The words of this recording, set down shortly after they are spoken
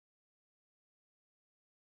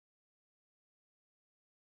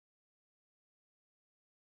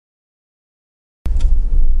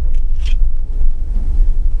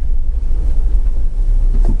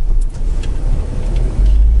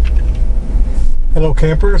Hello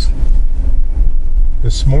campers.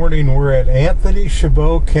 This morning we're at Anthony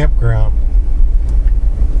Chabot campground,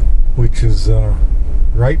 which is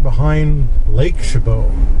right behind Lake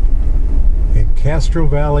Chabot in Castro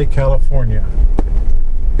Valley, California.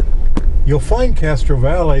 You'll find Castro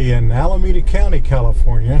Valley in Alameda County,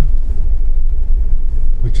 California,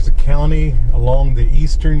 which is a county along the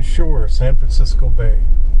eastern shore of San Francisco Bay.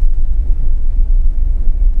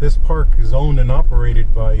 This park is owned and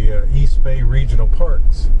operated by East Bay Regional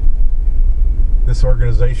Parks. This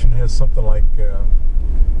organization has something like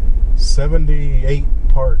 78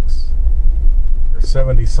 parks, or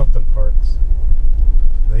 70 something parks.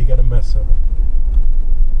 They got a mess of them.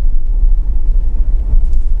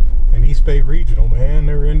 And East Bay Regional, man,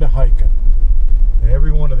 they're into hiking.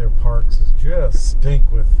 Every one of their parks is just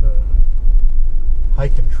stink with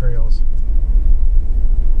hiking trails.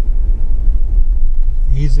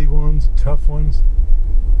 Easy ones, tough ones.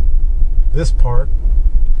 This park,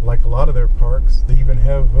 like a lot of their parks, they even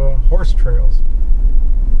have horse trails.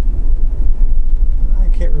 I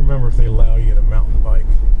can't remember if they allow you to mountain bike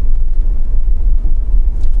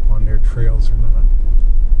on their trails or not.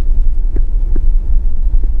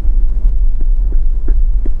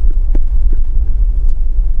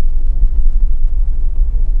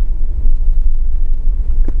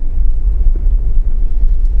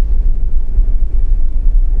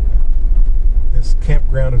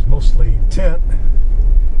 Campground is mostly tent,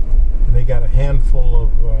 and they got a handful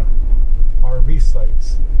of RV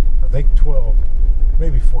sites. I think 12,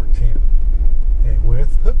 maybe 14, and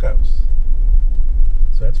with hookups.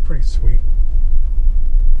 So that's pretty sweet.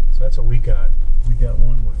 So that's what we got. We got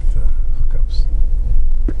one with hookups,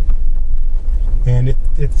 and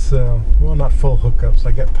it's well, not full hookups.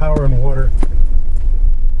 I got power and water.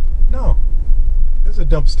 No, there's a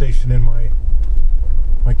dump station in my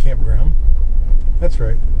campground. That's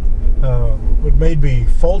right. What made me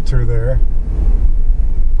falter there,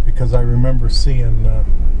 because I remember seeing a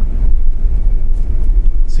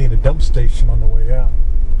dump station on the way out.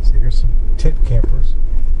 See, here's some tent campers.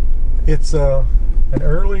 It's an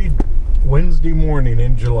early Wednesday morning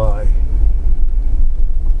in July.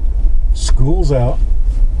 School's out,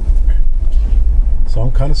 so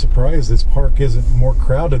I'm kind of surprised this park isn't more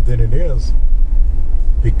crowded than it is,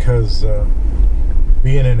 because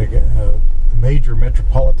being in a major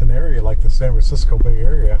metropolitan area like the San Francisco Bay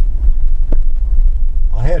Area,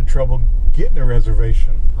 I had trouble getting a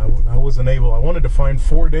reservation. I wasn't able. I wanted to find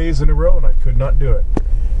 4 days in a row, and I could not do it.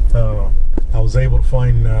 I was able to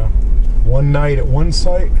find one night at one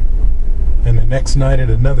site and the next night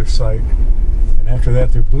at another site, and after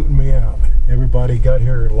that they're booting me out. Everybody got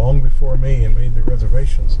here long before me and made their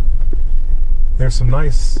reservations. There's some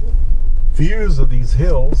nice views of these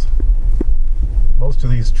hills. Most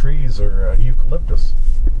of these trees are eucalyptus.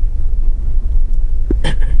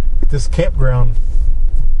 This campground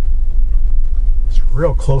is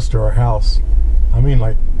real close to our house. I mean,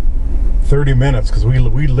 like 30 minutes, because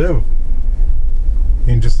we live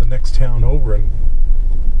in just the next town over in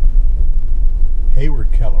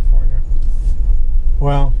Hayward, California.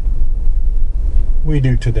 Well, we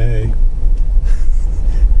do today.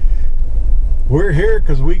 We're here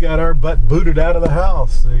because we got our butt booted out of the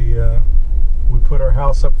house. We put our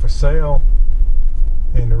house up for sale,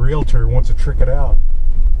 and the realtor wants to trick it out.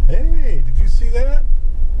 Hey, did you see that?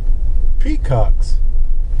 Peacocks.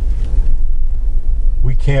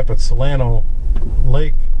 We camp at Solano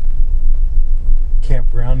Lake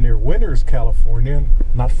Campground near Winters, California,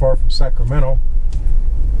 not far from Sacramento,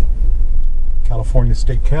 California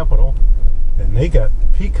state capital, and they got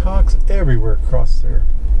peacocks everywhere across their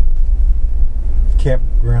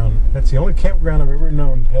campground. That's the only campground I've ever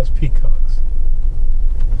known that has peacocks.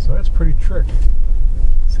 So that's pretty trick.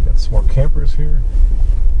 So got some more campers here.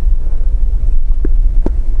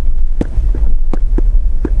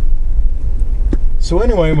 So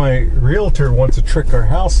anyway, my realtor wants to trick our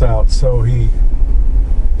house out, so he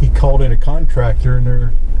called in a contractor, and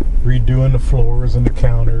they're redoing the floors and the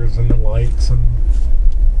counters and the lights and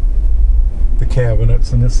the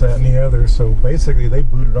cabinets and this, that, and the other. So basically they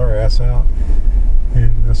booted our ass out,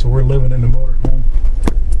 and so we're living in the motorhome.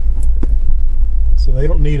 So they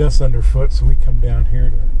don't need us underfoot, so we come down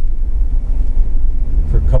here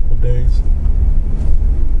for a couple days.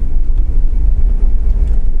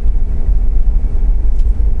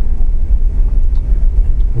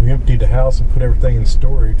 We emptied the house and put everything in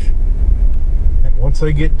storage. And once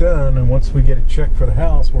they get done, and once we get a check for the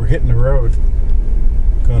house, we're hitting the road.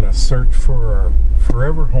 Gonna search for our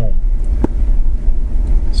forever home.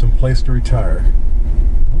 Some place to retire.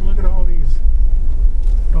 Oh, look at all these.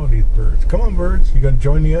 All these birds. Come on, birds. You gonna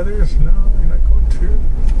join the others? No, you're not going to.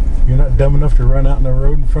 You're not dumb enough to run out in the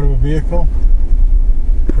road in front of a vehicle.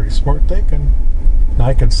 Pretty smart thinking. Now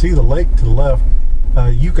I can see the lake to the left.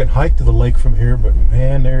 You can hike to the lake from here, but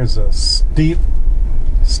man, there's a steep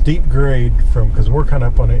grade because we're kind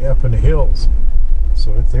of up in the hills.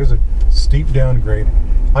 So there's a steep downgrade.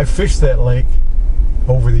 I fished that lake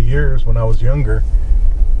over the years when I was younger,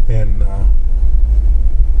 and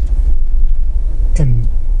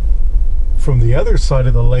from the other side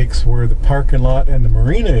of the lakes where the parking lot and the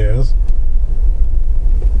marina is,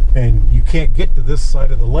 and you can't get to this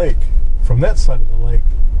side of the lake. From that side of the lake,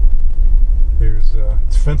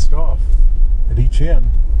 it's fenced off at each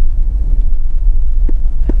end.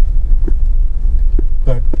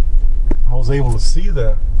 But I was able to see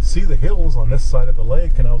the hills on this side of the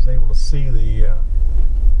lake, and I was able to see the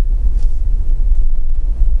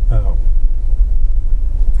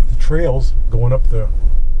trails going up the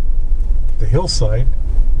hillside.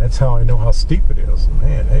 That's how I know how steep it is.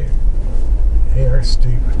 Man, they are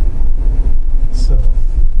steep. It's a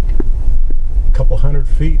couple 100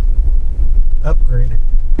 feet upgraded.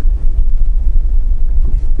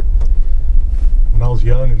 When I was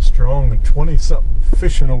young and strong and 20-something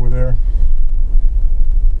fishing over there,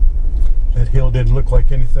 that hill didn't look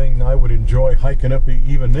like anything I would enjoy hiking up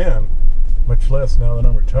even then, much less now that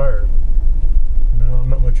I'm retired. No, I'm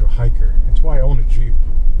not much of a hiker. That's why I own a Jeep.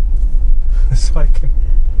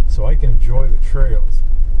 so I can enjoy the trails.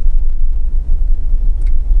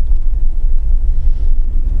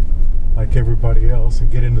 Like everybody else,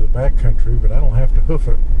 and get into the backcountry, but I don't have to hoof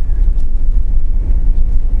it.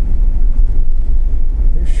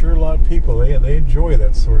 There's sure a lot of people, they enjoy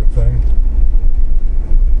that sort of thing.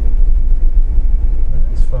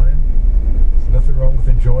 That's fine. There's nothing wrong with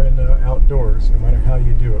enjoying the outdoors, no matter how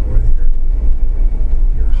you do it, whether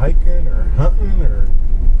you're hiking or hunting or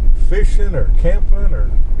fishing or camping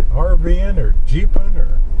or RVing or jeeping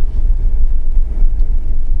or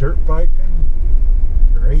dirt biking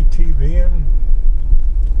or ATVing,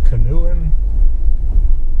 canoeing.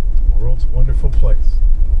 The world's a wonderful place.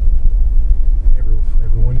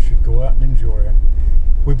 Everyone should go out and enjoy it.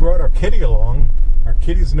 We brought our kitty along. Our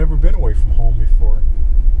kitty's never been away from home before,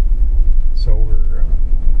 so we're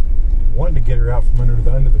wanting to get her out from under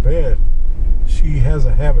the bed. She has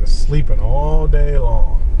a habit of sleeping all day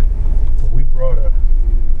long. So we brought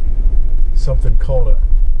something called a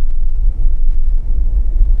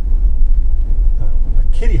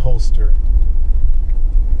kitty holster.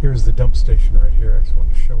 Here's the dump station right here. I just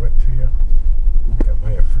wanted to show it to you. I think I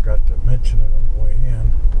may have forgot to mention it on the way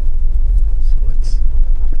in. So let's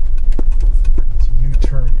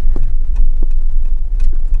U-turn here.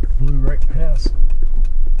 Blew right past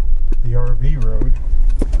the RV road.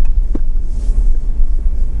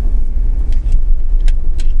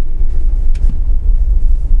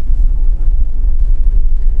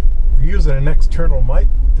 We're using an external mic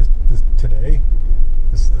today.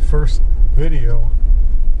 This is the first video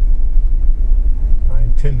I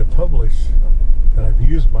intend to publish that I've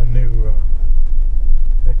used my new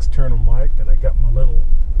external mic, and I got my little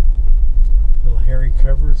hairy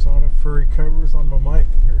covers on it, furry covers on my mic.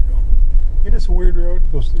 Here we go. And it's a weird road.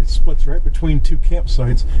 It splits right between two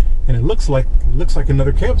campsites, and it looks like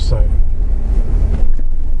another campsite.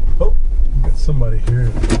 Oh, got somebody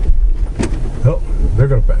here. Oh, they're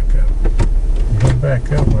gonna back up. You're gonna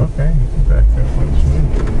back up? Okay, you can back up.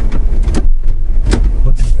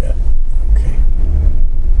 Look at that. Okay.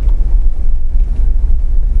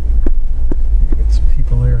 Got some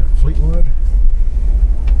people there in Fleetwood.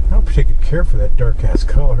 I don't particularly care for that dark ass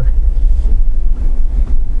color.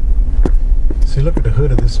 See, look at the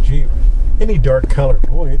hood of this Jeep. Any dark color,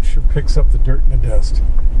 boy, it sure picks up the dirt and the dust.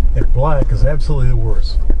 And black is absolutely the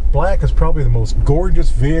worst. Black is probably the most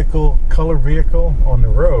gorgeous color vehicle on the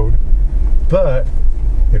road, but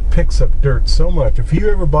it picks up dirt so much. If you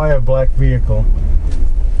ever buy a black vehicle,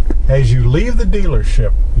 as you leave the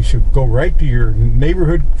dealership, you should go right to your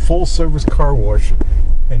neighborhood full-service car wash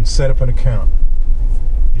and set up an account.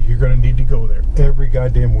 You're going to need to go there every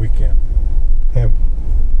goddamn weekend.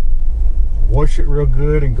 Wash it real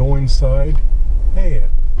good and go inside. Hey,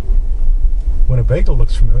 Winnebago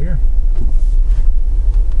looks familiar.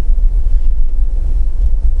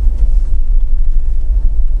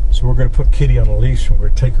 So we're going to put Kitty on a leash and we're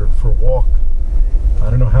going to take her for a walk. I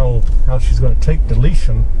don't know how she's going to take the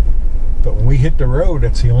leashing, but when we hit the road,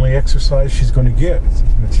 that's the only exercise she's going to get.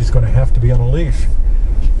 She's going to have to be on a leash.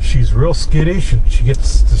 She's real skittish, and she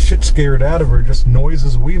gets the shit scared out of her, just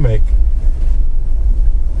noises we make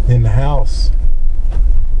in the house.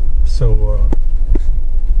 So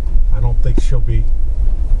I don't think she's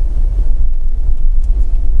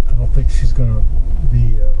going to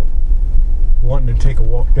be wanting to take a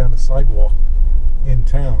walk down the sidewalk in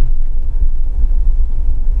town.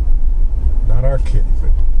 Not our kitty,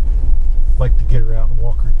 but like to get her out and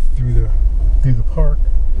walk her through the park.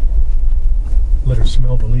 Let her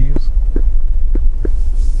smell the leaves.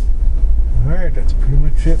 Alright, that's pretty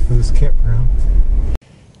much it for this campground.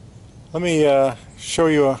 Let me show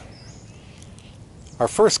you our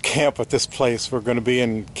first camp at this place. We're going to be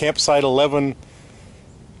in campsite 11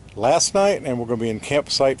 last night, and we're going to be in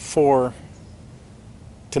campsite 4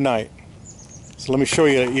 tonight. So let me show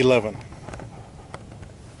you 11.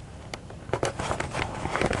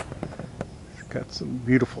 It's got some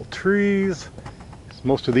beautiful trees.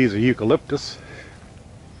 Most of these are eucalyptus.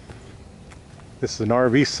 This is an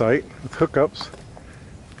RV site with hookups.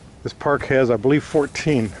 This park has, I believe,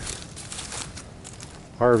 14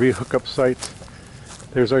 RV hookup sites.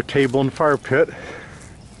 There's our table and fire pit.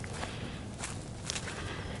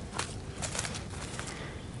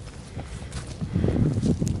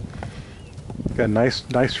 Got a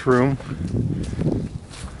nice room.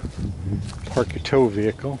 Park your tow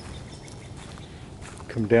vehicle.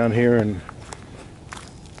 Come down here and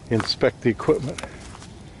inspect the equipment.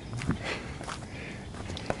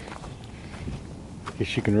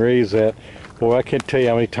 Guess you can raise that. Boy, I can't tell you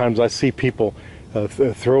how many times I see people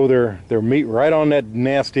throw their meat right on that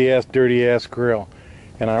nasty ass, dirty ass grill.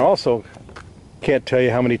 And I also can't tell you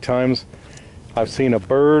how many times I've seen a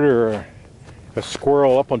bird or a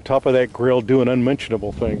squirrel up on top of that grill doing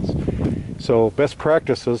unmentionable things. So best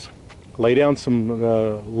practices: lay down some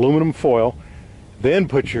aluminum foil, then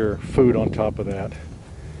put your food on top of that.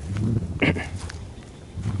 And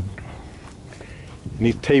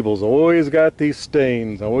these tables always got these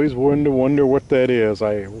stains. I always wonder what that is.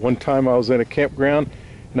 One time I was in a campground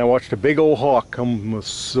and I watched a big old hawk come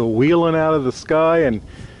wheeling out of the sky, and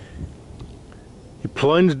he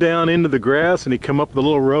plunged down into the grass, and he come up with a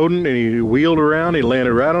little rodent, and he wheeled around, he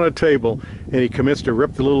landed right on a table, and he commenced to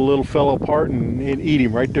rip the little fellow apart and eat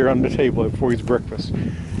him right there on the table before his breakfast.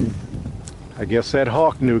 I guess that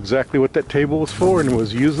hawk knew exactly what that table was for and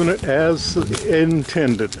was using it as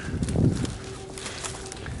intended.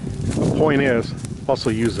 The point is,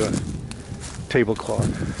 also use a tablecloth.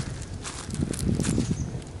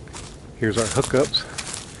 Here's our hookups.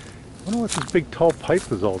 I wonder what this big tall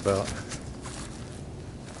pipe is all about.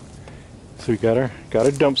 So we got a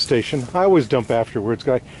dump station. I always dump afterwards.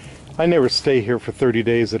 I never stay here for 30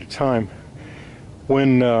 days at a time.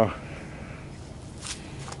 When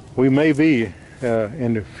we may be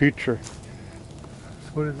in the future.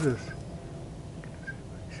 What is this?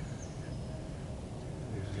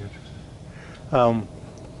 You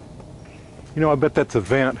know, I bet that's a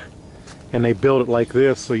vent, and they build it like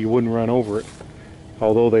this so you wouldn't run over it.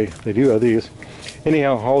 Although they do have these.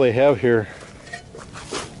 Anyhow, all they have here,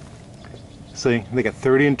 see, they got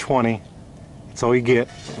 30 and 20. That's all you get.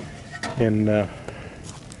 And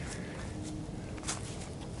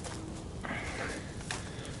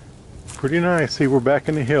pretty nice. See, we're back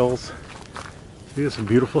in the hills. See, there's some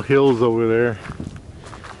beautiful hills over there.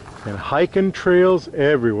 And hiking trails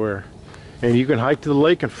everywhere. And you can hike to the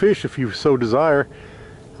lake and fish if you so desire.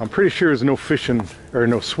 I'm pretty sure there's no fishing or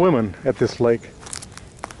no swimming at this lake.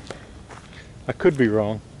 I could be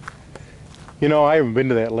wrong. You know, I haven't been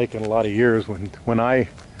to that lake in a lot of years. When I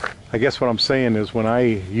guess what I'm saying is, when I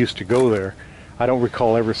used to go there, I don't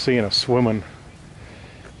recall ever seeing a swimming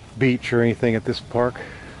beach or anything at this park.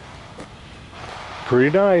 Pretty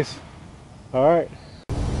nice. All right.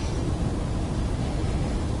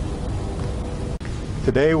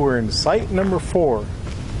 Today we're in site number 4.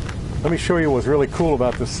 Let me show you what's really cool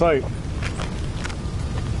about this site.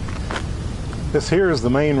 This here is the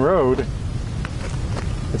main road.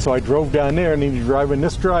 And so I drove down there, and then you drive in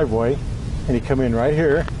this driveway, and you come in right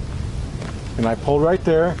here. And I pulled right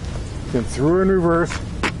there, then threw in reverse,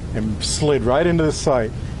 and slid right into the site.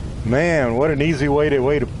 Man, what an easy way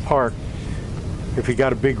to park if you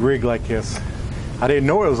got a big rig like this. I didn't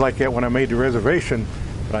know it was like that when I made the reservation,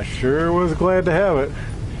 but I sure was glad to have it.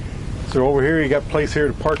 So over here, you got a place here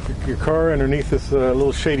to park your car underneath this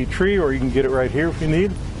little shady tree, or you can get it right here if you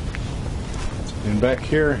need. And back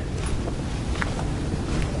here,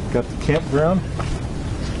 got the campground,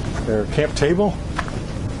 or camp table.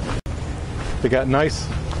 They got nice,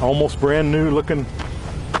 almost brand new looking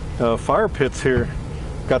fire pits here.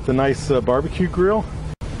 Got the nice barbecue grill.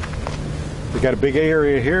 They got a big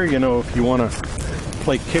area here, you know, if you want to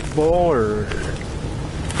play kickball or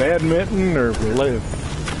badminton or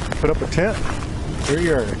put up a tent. Here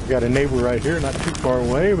you are. You got a neighbor right here, not too far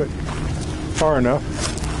away, but far enough.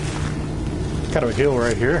 Kind of a hill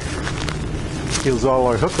right here. Here's all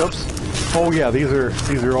our hookups. Oh yeah, these are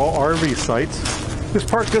all RV sites. This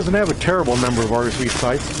park doesn't have a terrible number of RV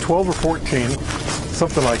sites, 12 or 14,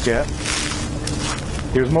 something like that.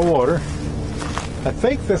 Here's my water. I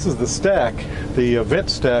think this is the stack, the vent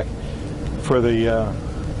stack for the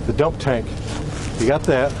dump tank. You got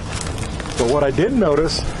that. But what I did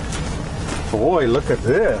notice, boy, look at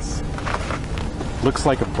this. Looks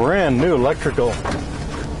like a brand new electrical,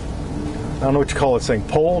 I don't know what you call this thing,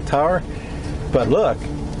 pole, tower. But look,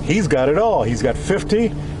 he's got it all. He's got 50,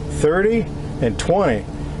 30, and 20.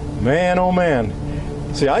 Man, oh man.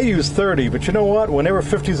 See, I use 30, but you know what? Whenever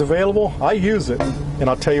 50 is available, I use it. And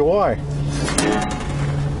I'll tell you why.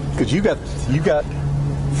 Because you got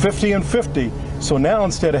 50 and 50. So now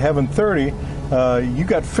instead of having 30, you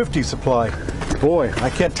got 50 supply. Boy,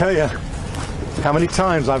 I can't tell you how many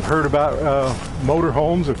times I've heard about motor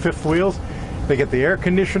homes or fifth wheels. They get the air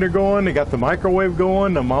conditioner going, they got the microwave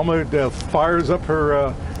going, the mama fires up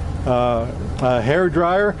her hair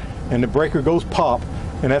dryer, and the breaker goes pop.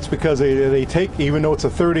 And that's because they take, even though it's a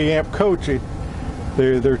 30 amp coach,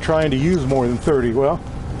 they're trying to use more than 30. Well,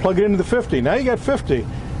 plug it into the 50. Now you got 50.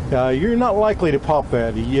 You're not likely to pop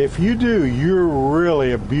that. If you do, you're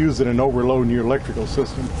really abusing and overloading your electrical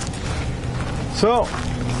system. So,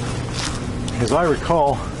 as I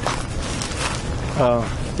recall,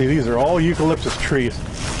 these are all eucalyptus trees,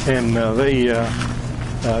 and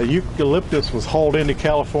eucalyptus was hauled into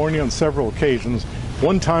California on several occasions.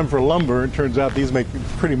 One time for lumber. It turns out these make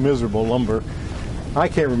pretty miserable lumber. I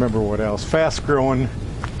can't remember what else. Fast growing,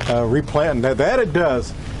 replanting. That it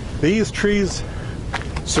does. These trees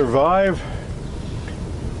survive.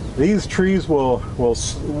 These trees will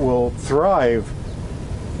thrive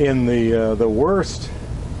in the worst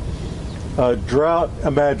drought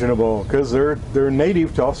imaginable, because they're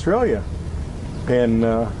native to Australia, and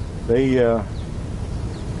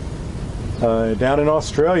down in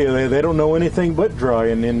Australia they don't know anything but dry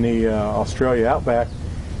in the Australia outback.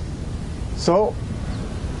 So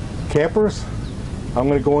campers, I'm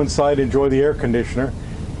going to go inside and enjoy the air conditioner.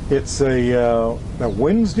 It's a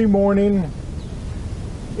Wednesday morning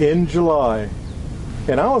in July,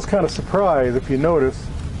 and I was kind of surprised. If you notice,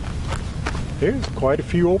 there's quite a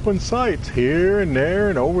few open sites here and there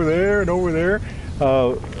and over there and over there.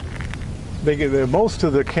 Most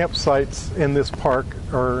of the campsites in this park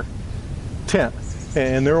are tent,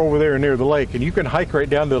 and they're over there near the lake, and you can hike right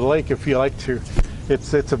down to the lake if you like to.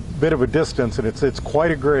 It's a bit of a distance, and it's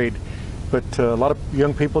quite a grade, but a lot of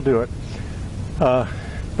young people do it.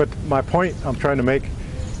 But my point I'm trying to make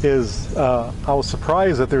is I was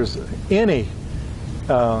surprised that there's any,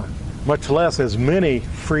 much less as many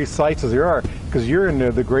free sites as there are, because you're in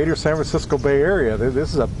the greater San Francisco Bay Area.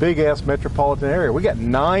 This is a big ass metropolitan area. We got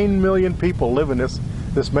 9 million people live in this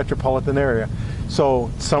metropolitan area. So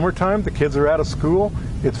summertime, the kids are out of school,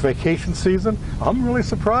 it's vacation season. I'm really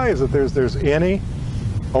surprised that there's any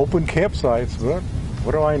open campsites, but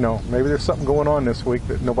what do I know? Maybe there's something going on this week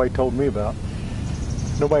that nobody told me about.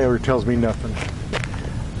 Nobody ever tells me nothing.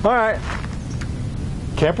 All right,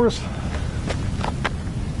 campers,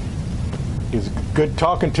 it's good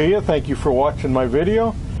talking to you. Thank you for watching my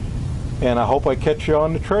video, and I hope I catch you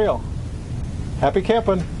on the trail. Happy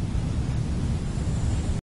camping.